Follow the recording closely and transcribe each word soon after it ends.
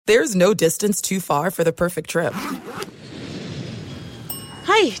There's no distance too far for the perfect trip.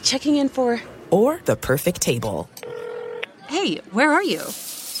 Hi, checking in for... Or the perfect table. Hey, where are you?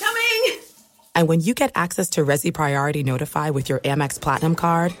 Coming! And when you get access to Resi Priority Notify with your Amex Platinum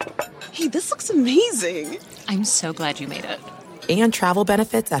card... Hey, this looks amazing. I'm so glad you made it. And travel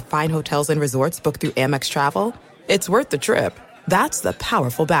benefits at fine hotels and resorts booked through Amex Travel, it's worth the trip. That's the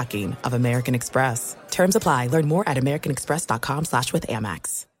powerful backing of American Express. Terms apply. Learn more at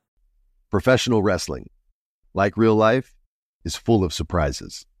americanexpress.com/withAmex. Professional wrestling, like real life, is full of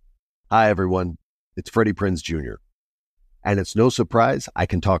surprises. Hi, everyone. It's Freddie Prinze Jr. And it's no surprise I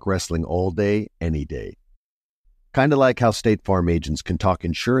can talk wrestling all day, any day. Kind of like how State Farm agents can talk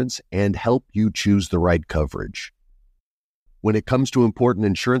insurance and help you choose the right coverage. When it comes to important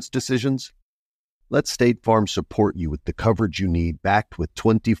insurance decisions, let State Farm support you with the coverage you need, backed with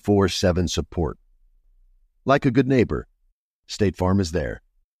 24/7 support. Like a good neighbor, State Farm is there.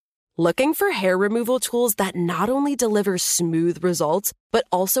 Looking for hair removal tools that not only deliver smooth results, but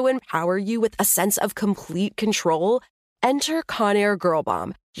also empower you with a sense of complete control? Enter Conair Girl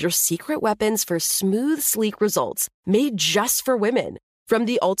Bomb, your secret weapons for smooth, sleek results, made just for women. From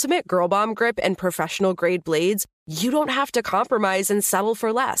the ultimate Girl Bomb grip and professional-grade blades, you don't have to compromise and settle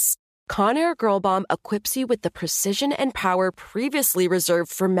for less. Conair Girl Bomb equips you with the precision and power previously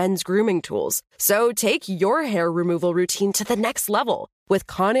reserved for men's grooming tools. So take your hair removal routine to the next level with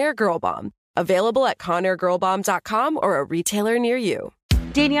Conair Girl Bomb. Available at ConairGirlBomb.com or a retailer near you.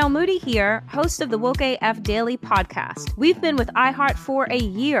 Danielle Moody here, host of the Woke AF Daily podcast. We've been with iHeart for a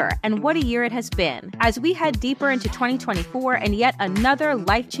year, and what a year it has been. As we head deeper into 2024 and yet another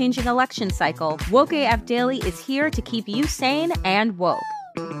life-changing election cycle, Woke AF Daily is here to keep you sane and woke.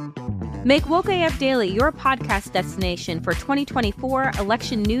 Make Woke AF Daily your podcast destination for 2024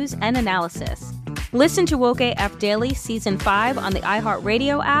 election news and analysis. Listen to Woke AF Daily Season 5 on the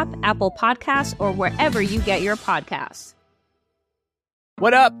iHeartRadio app, Apple Podcasts, or wherever you get your podcasts.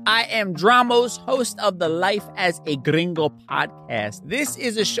 What up? I am Dramos, host of the Life as a Gringo podcast. This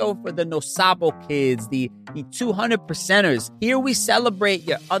is a show for the No Sabo kids, the 200%ers. Here we celebrate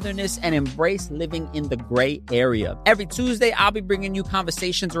your otherness and embrace living in the gray area. Every Tuesday, I'll be bringing you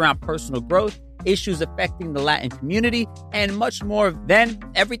conversations around personal growth, issues affecting the Latin community, and much more. Then,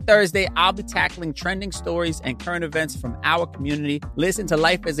 every Thursday, I'll be tackling trending stories and current events from our community. Listen to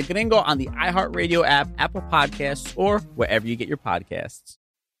Life as a Gringo on the iHeartRadio app, Apple Podcasts, or wherever you get your podcasts.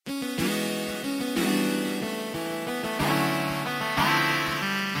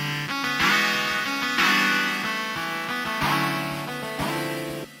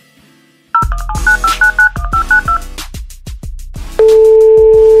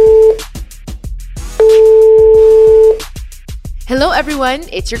 Hello everyone,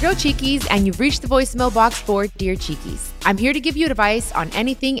 it's your girl Cheekies, and you've reached the voicemail box for Dear Cheekies. I'm here to give you advice on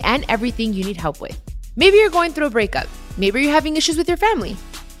anything and everything you need help with. Maybe you're going through a breakup, maybe you're having issues with your family,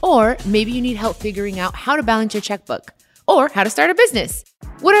 or maybe you need help figuring out how to balance your checkbook, or how to start a business.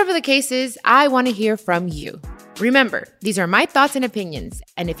 Whatever the case is, I want to hear from you. Remember, these are my thoughts and opinions,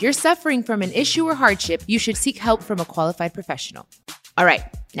 and if you're suffering from an issue or hardship, you should seek help from a qualified professional. All right,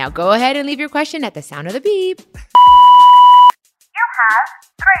 now go ahead and leave your question at the sound of the beep. Have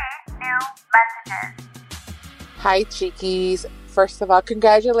 3 new messages. Hi, Cheekies. First of all,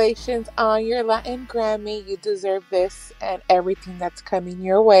 congratulations on your Latin Grammy. You deserve this and everything that's coming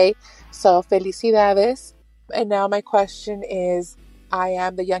your way. So, felicidades. And now my question is, I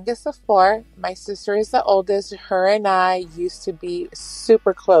am the youngest of 4. My sister is the oldest. Her and I used to be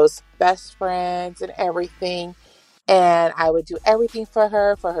super close, best friends and everything. And I would do everything for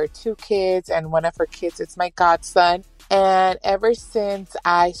her 2 kids, and one of her kids is my godson. And ever since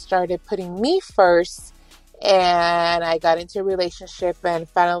I started putting me first and I got into a relationship and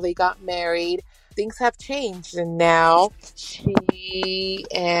finally got married, things have changed. And now she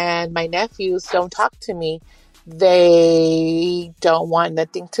and my nephews don't talk to me. They don't want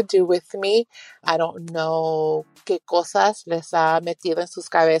nothing to do with me. I don't know qué cosas les ha metido en sus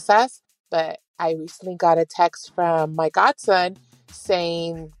cabezas, but I recently got a text from my godson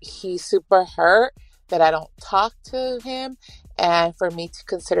saying he's super hurt that I don't talk to him and for me to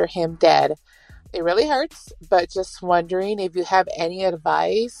consider him dead. It really hurts, but just wondering if you have any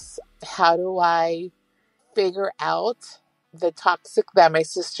advice. How do I figure out the toxic that my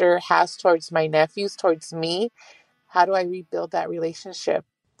sister has towards my nephews, towards me? How do I rebuild that relationship?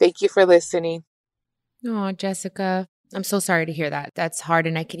 Thank you for listening. Oh, Jessica, I'm so sorry to hear that. That's hard,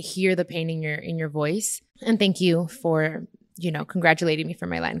 and I can hear the pain in your voice. And thank you for, congratulating me for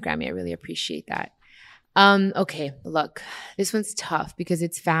my Latin Grammy. I really appreciate that. Okay, look, this one's tough because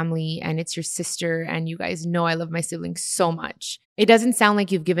it's family and it's your sister, and you guys know I love my siblings so much. It doesn't sound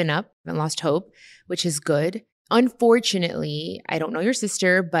like you've given up and lost hope, which is good. Unfortunately, I don't know your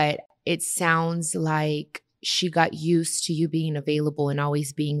sister, but it sounds like she got used to you being available and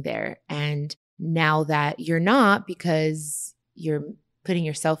always being there. And now that you're not, because you're putting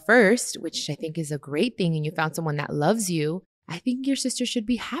yourself first, which I think is a great thing, and you found someone that loves you, I think your sister should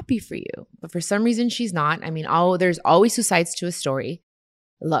be happy for you. But for some reason, she's not. I mean, there's always two sides to a story.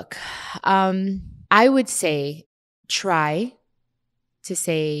 Look, I would say try to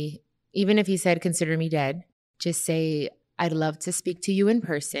say, even if he said, consider me dead, just say, I'd love to speak to you in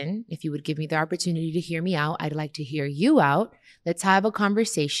person. If you would give me the opportunity to hear me out, I'd like to hear you out. Let's have a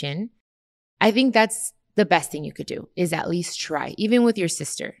conversation. I think that's the best thing you could do, is at least try, even with your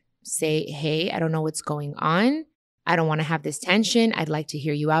sister. Say, hey, I don't know what's going on. I don't want to have this tension. I'd like to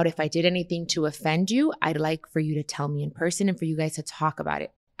hear you out. If I did anything to offend you, I'd like for you to tell me in person and for you guys to talk about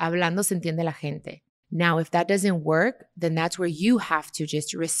it. Hablando se entiende la gente. Now, if that doesn't work, then that's where you have to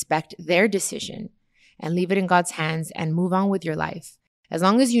just respect their decision and leave it in God's hands and move on with your life. As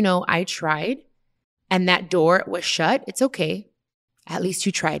long as you know I tried and that door was shut, it's okay. At least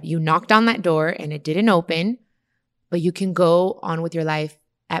you tried. You knocked on that door and it didn't open, but you can go on with your life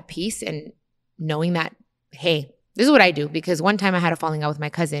at peace and knowing that, hey, this is what I do. Because one time I had a falling out with my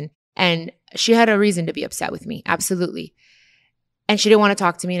cousin and she had a reason to be upset with me. Absolutely. And she didn't want to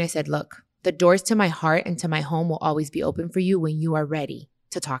talk to me. And I said, look, the doors to my heart and to my home will always be open for you when you are ready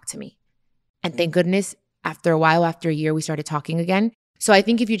to talk to me. And thank goodness, after a while, after a year, we started talking again. So I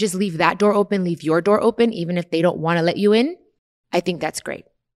think if you just leave that door open, leave your door open, even if they don't want to let you in, I think that's great.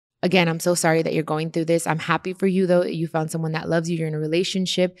 Again, I'm so sorry that you're going through this. I'm happy for you, though. You found someone that loves you. You're in a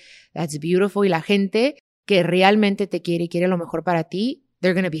relationship that's beautiful. Y la gente que realmente te quiere y quiere lo mejor para ti,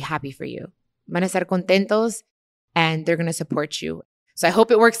 they're going to be happy for you. Van a estar contentos and they're going to support you. So I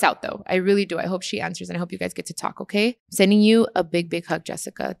hope it works out, though. I really do. I hope she answers and I hope you guys get to talk, okay? Sending you a big, big hug,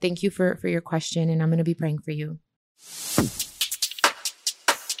 Jessica. Thank you for your question, and I'm going to be praying for you.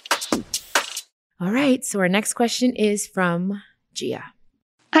 All right. So our next question is from Gia.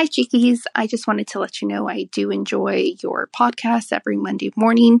 Hi, Cheekies. I just wanted to let you know I do enjoy your podcast every Monday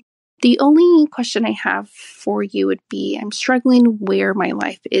morning. The only question I have for you would be, I'm struggling where my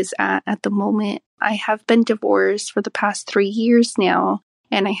life is at the moment. I have been divorced for the past 3 years now,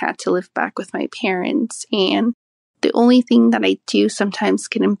 and I had to live back with my parents. And the only thing that I do sometimes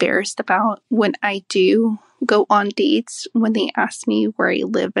get embarrassed about when I do go on dates, when they ask me where I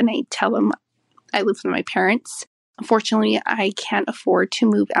live and I tell them I live with my parents. Unfortunately, I can't afford to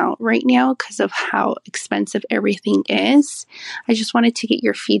move out right now because of how expensive everything is. I just wanted to get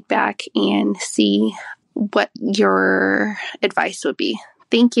your feedback and see what your advice would be.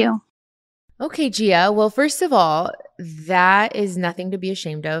 Thank you. Okay, Gia. Well, first of all, that is nothing to be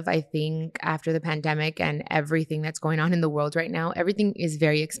ashamed of. I think after the pandemic and everything that's going on in the world right now, everything is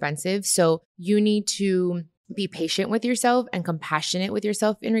very expensive. So you need to be patient with yourself and compassionate with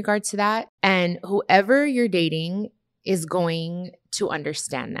yourself in regards to that. And whoever you're dating is going to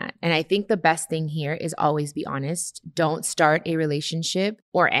understand that. And I think the best thing here is always be honest. Don't start a relationship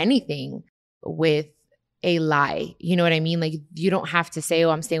or anything with a lie. You know what I mean? Like, you don't have to say,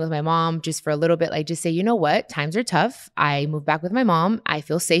 oh, I'm staying with my mom just for a little bit. Like, just say, you know what? Times are tough. I moved back with my mom. I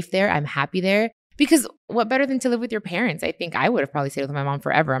feel safe there. I'm happy there. Because what better than to live with your parents? I think I would have probably stayed with my mom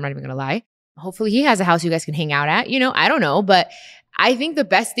forever. I'm not even going to lie. Hopefully he has a house you guys can hang out at. You know, I don't know. But I think the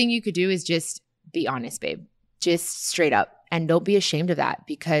best thing you could do is just be honest, babe. Just straight up. And don't be ashamed of that,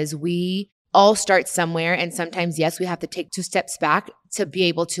 because we all start somewhere. And sometimes, yes, we have to take 2 steps back to be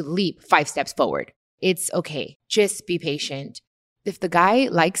able to leap 5 steps forward. It's okay. Just be patient. If the guy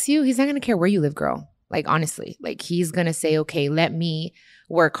likes you, he's not going to care where you live, girl. Like, honestly, like, he's going to say, okay, let me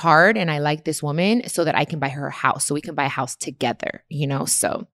work hard. And I like this woman so that I can buy her a house, so we can buy a house together, you know? So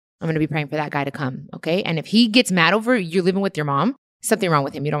I'm going to be praying for that guy to come, okay? And if he gets mad over you living with your mom, something wrong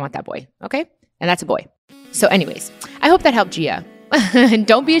with him. You don't want that boy, okay? And that's a boy. So anyways, I hope that helped, Gia. And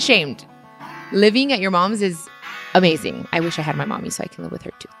don't be ashamed. Living at your mom's is amazing. I wish I had my mommy so I can live with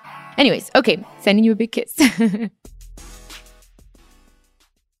her too. Anyways, okay, sending you a big kiss.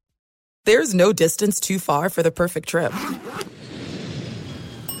 There's no distance too far for the perfect trip.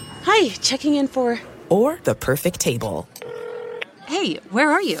 Hi, checking in for... Or the perfect table. Hey,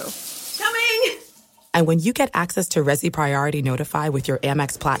 where are you? Coming! And when you get access to Resi Priority Notify with your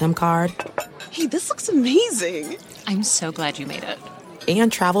Amex Platinum card... Hey, this looks amazing. I'm so glad you made it.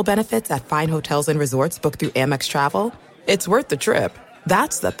 And travel benefits at fine hotels and resorts booked through Amex Travel, it's worth the trip.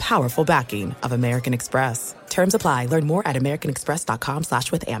 That's the powerful backing of American Express. Terms apply. Learn more at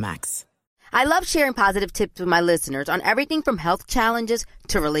americanexpress.com/withAmex. I love sharing positive tips with my listeners on everything from health challenges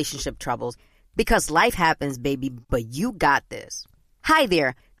to relationship troubles. Because life happens, baby, but you got this. Hi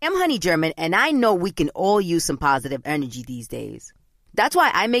there, I'm Honey German, and I know we can all use some positive energy these days. That's why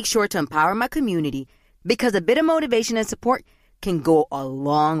I make sure to empower my community, because a bit of motivation and support can go a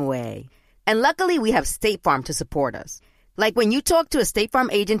long way. And luckily, we have State Farm to support us. Like when you talk to a State Farm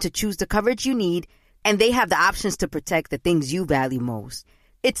agent to choose the coverage you need, and they have the options to protect the things you value most.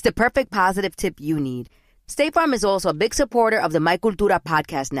 It's the perfect positive tip you need. State Farm is also a big supporter of the My Cultura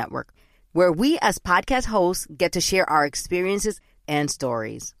podcast network, where we as podcast hosts get to share our experiences and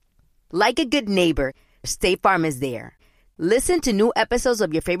stories. Like a good neighbor, State Farm is there. Listen to new episodes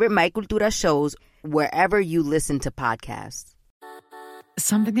of your favorite My Cultura shows wherever you listen to podcasts.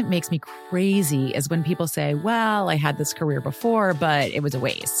 Something that makes me crazy is when people say, well, I had this career before, but it was a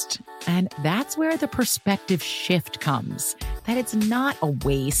waste. And that's where the perspective shift comes, that it's not a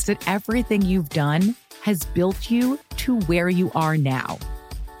waste, that everything you've done has built you to where you are now.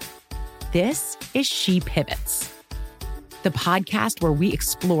 This is She Pivots, the podcast where we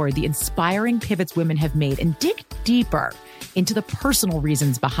explore the inspiring pivots women have made and dig deeper into the personal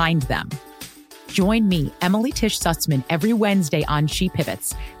reasons behind them. Join me, Emily Tish Sussman, every Wednesday on She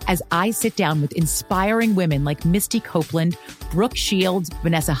Pivots as I sit down with inspiring women like Misty Copeland, Brooke Shields,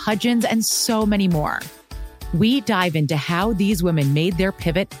 Vanessa Hudgens, and so many more. We dive into how these women made their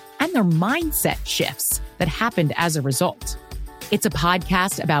pivot and their mindset shifts that happened as a result. It's a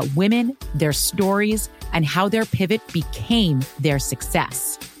podcast about women, their stories, and how their pivot became their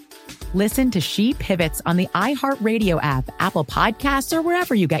success. Listen to She Pivots on the iHeartRadio app, Apple Podcasts, or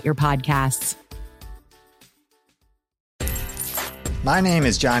wherever you get your podcasts. My name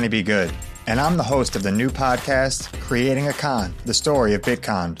is Johnny B. Good, and I'm the host of the new podcast, Creating a Con, the story of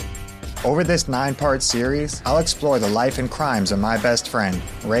Bitcoin. Over this 9-part series, I'll explore the life and crimes of my best friend,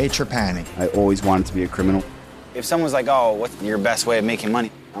 Ray Trapani. I always wanted to be a criminal. If someone's like, oh, what's your best way of making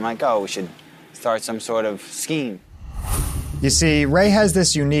money? I'm like, oh, we should start some sort of scheme. You see, Ray has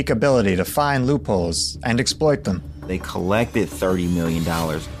this unique ability to find loopholes and exploit them. They collected $30 million.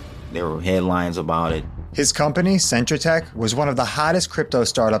 There were headlines about it. His company, Centratech, was one of the hottest crypto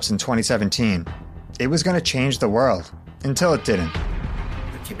startups in 2017. It was going to change the world, until it didn't.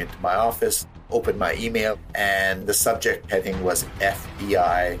 I came into my office, opened my email, and the subject heading was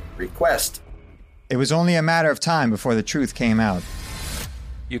FBI request. It was only a matter of time before the truth came out.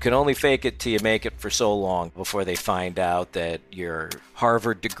 You can only fake it till you make it for so long before they find out that your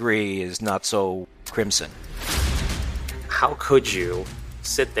Harvard degree is not so crimson. How could you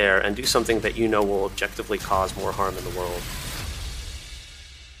sit there and do something that you know will objectively cause more harm in the world?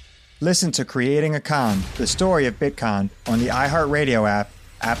 Listen to Creating a Con, the story of Bitcoin, on the iHeartRadio app,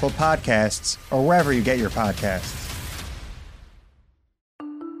 Apple Podcasts, or wherever you get your podcasts.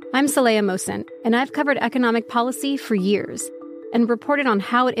 I'm Saleha Mohsen, and I've covered economic policy for years and reported on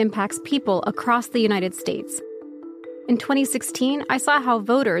how it impacts people across the United States. In 2016, I saw how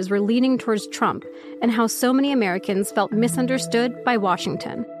voters were leaning towards Trump and how so many Americans felt misunderstood by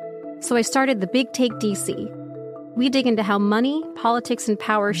Washington. So I started the Big Take DC. We dig into how money, politics, and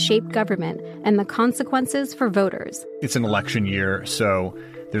power shape government and the consequences for voters. It's an election year, so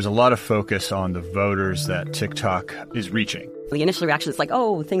there's a lot of focus on the voters that TikTok is reaching. The initial reaction is like,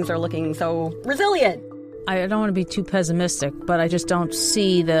 oh, things are looking so resilient. I don't want to be too pessimistic, but I just don't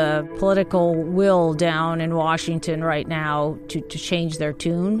see the political will down in Washington right now to change their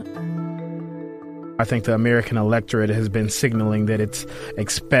tune. I think the American electorate has been signaling that it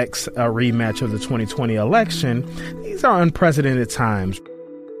expects a rematch of the 2020 election. These are unprecedented times.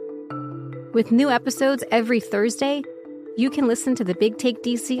 With new episodes every Thursday, you can listen to the Big Take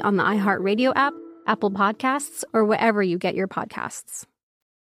DC on the iHeartRadio app, Apple Podcasts, or wherever you get your podcasts.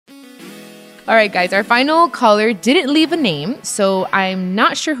 All right, guys, our final caller didn't leave a name, so I'm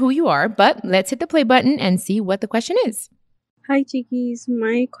not sure who you are, but let's hit the play button and see what the question is. Hi, Chickies.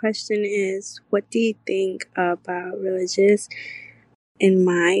 My question is, what do you think about religious? In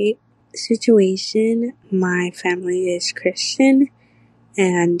my situation, my family is Christian,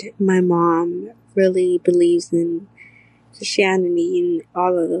 and my mom really believes in Christianity and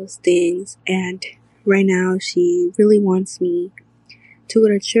all of those things. And right now, she really wants me to go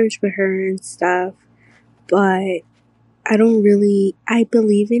to church with her and stuff, but I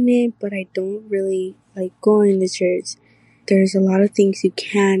believe in it, but I don't really like going to church. There's a lot of things you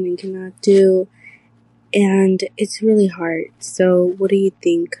can and cannot do, and it's really hard. So what do you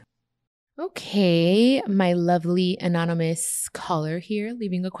think? Okay, my lovely anonymous caller here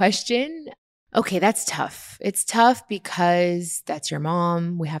leaving a question. Okay, that's tough. It's tough because that's your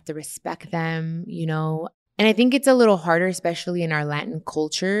mom. We have to respect them, you know. And I think it's a little harder, especially in our Latin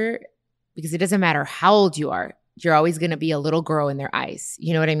culture, because it doesn't matter how old you are. You're always going to be a little girl in their eyes.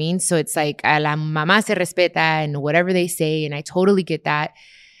 You know what I mean? So it's like, a la mamá se respeta and whatever they say. And I totally get that.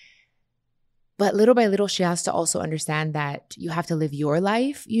 But little by little, she has to also understand that you have to live your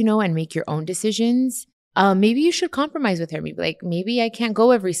life, you know, and make your own decisions. Maybe you should compromise with her. Maybe I can't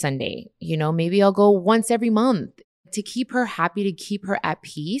go every Sunday. You know, maybe I'll go once every month to keep her happy, to keep her at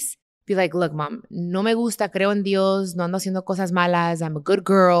peace. Be like, look, mom, no me gusta, creo en Dios, no ando haciendo cosas malas, I'm a good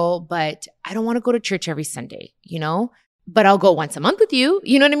girl, but I don't want to go to church every Sunday, you know? But I'll go once a month with you.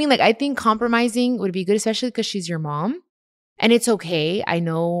 You know what I mean? Like, I think compromising would be good, especially because she's your mom. And it's okay. I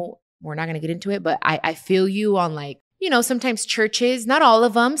know we're not going to get into it, but I feel you on like, you know, sometimes churches, not all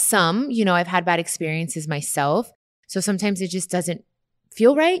of them, some, you know, I've had bad experiences myself. So sometimes it just doesn't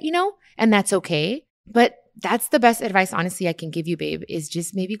feel right, you know? And that's okay. But that's the best advice, honestly, I can give you, babe, is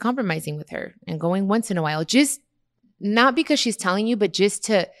just maybe compromising with her and going once in a while. Just not because she's telling you, but just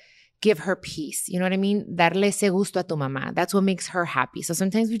to give her peace. You know what I mean? Darle ese gusto a tu mamá. That's what makes her happy. So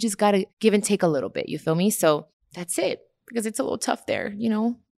sometimes we just got to give and take a little bit. You feel me? So that's it, because it's a little tough there, you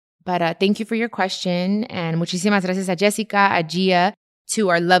know? But thank you for your question. And muchísimas gracias a Jessica, a Gia, to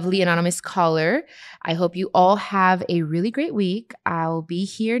our lovely anonymous caller. I hope you all have a really great week. I'll be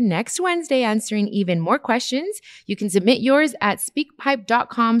here next Wednesday answering even more questions. You can submit yours at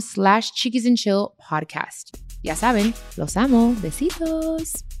speakpipe.com/chiquisandchill podcast. Ya saben, los amo.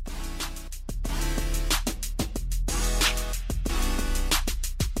 Besitos.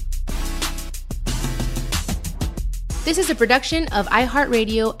 This is a production of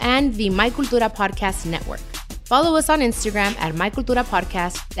iHeartRadio and the My Cultura Podcast Network. Follow us on Instagram at My Cultura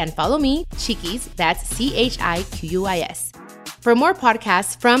Podcast and follow me, Chiquis, that's CHIQUIS. For more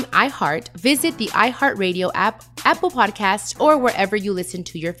podcasts from iHeart, visit the iHeartRadio app, Apple Podcasts, or wherever you listen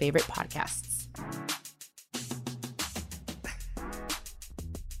to your favorite podcasts.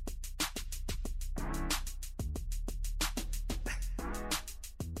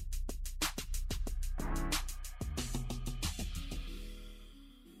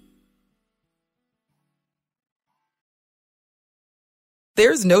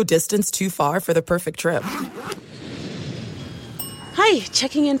 There's no distance too far for the perfect trip. Hi,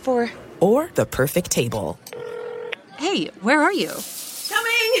 checking in for... Or the perfect table. Hey, where are you?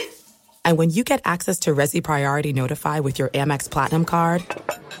 Coming! And when you get access to Resi Priority Notify with your Amex Platinum card...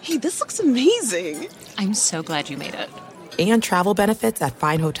 Hey, this looks amazing! I'm so glad you made it. And travel benefits at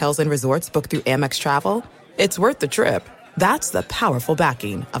fine hotels and resorts booked through Amex Travel, it's worth the trip. That's the powerful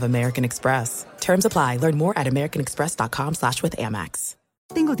backing of American Express. Terms apply. Learn more at americanexpress.com/withAmex.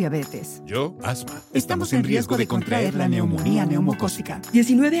 Tengo diabetes. Yo, asma. Estamos en riesgo de contraer la neumonía neumocócica.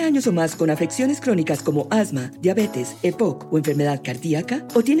 19 años o más con afecciones crónicas como asma, diabetes, EPOC o enfermedad cardíaca,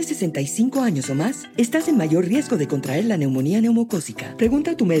 o tienes 65 años o más, estás en mayor riesgo de contraer la neumonía neumocócica.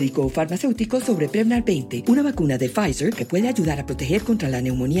 Pregunta a tu médico o farmacéutico sobre Prevnar 20, una vacuna de Pfizer que puede ayudar a proteger contra la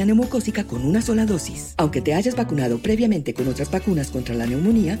neumonía neumocócica con una sola dosis. Aunque te hayas vacunado previamente con otras vacunas contra la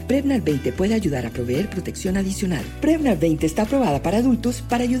neumonía, Prevnar 20 puede ayudar a proveer protección adicional. Prevnar 20 está aprobada para adultos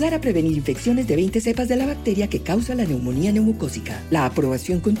para ayudar a prevenir infecciones de 20 cepas de la bacteria que causa la neumonía neumocócica. La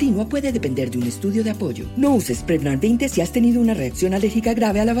aprobación continua puede depender de un estudio de apoyo. No uses Prevnar 20 si has tenido una reacción alérgica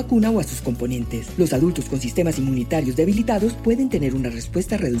grave a la vacuna o a sus componentes. Los adultos con sistemas inmunitarios debilitados pueden tener una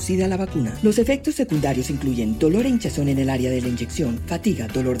respuesta reducida a la vacuna. Los efectos secundarios incluyen dolor e hinchazón en el área de la inyección, fatiga,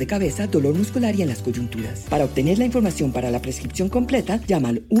 dolor de cabeza, dolor muscular y en las coyunturas. Para obtener la información para la prescripción completa, llama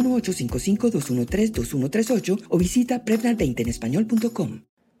al 1-855-213-2138 o visita Prevnar20enespañol.com.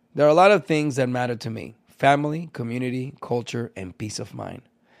 There are a lot of things that matter to me: family, community, culture, and peace of mind.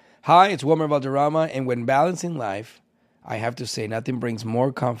 Hi, it's Wilmer Valderrama, and when balancing life, I have to say nothing brings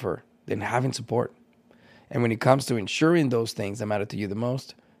more comfort than having support. And when it comes to ensuring those things that matter to you the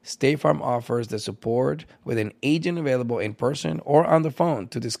most, State Farm offers the support with an agent available in person or on the phone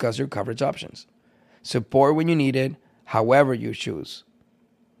to discuss your coverage options. Support when you need it, however you choose.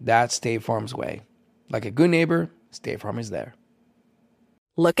 That's State Farm's way. Like a good neighbor, State Farm is there.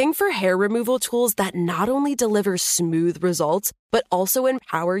 Looking for hair removal tools that not only deliver smooth results, but also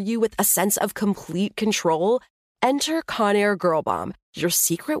empower you with a sense of complete control? Enter Conair Girl Bomb, your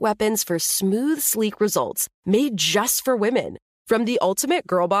secret weapons for smooth, sleek results, made just for women. From the ultimate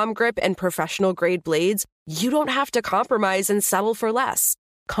Girl Bomb grip and professional-grade blades, you don't have to compromise and settle for less.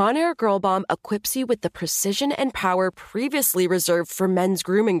 Conair Girl Bomb equips you with the precision and power previously reserved for men's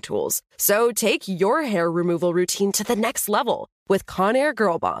grooming tools. So take your hair removal routine to the next level with Conair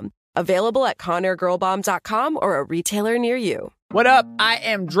Girl Bomb. Available at ConairGirlBomb.com or a retailer near you. What up? I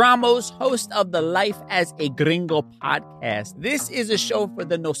am Dramos, host of the Life as a Gringo podcast. This is a show for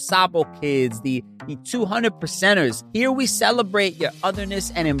the No Sabo kids, the 200%ers. Here we celebrate your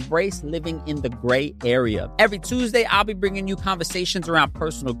otherness and embrace living in the gray area. Every Tuesday, I'll be bringing you conversations around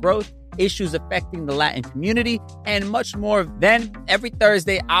personal growth, issues affecting the Latin community, and much more. Then, every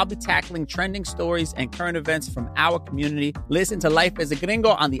Thursday, I'll be tackling trending stories and current events from our community. Listen to Life as a Gringo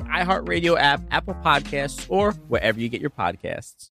on the iHeartRadio app, Apple Podcasts, or wherever you get your podcasts.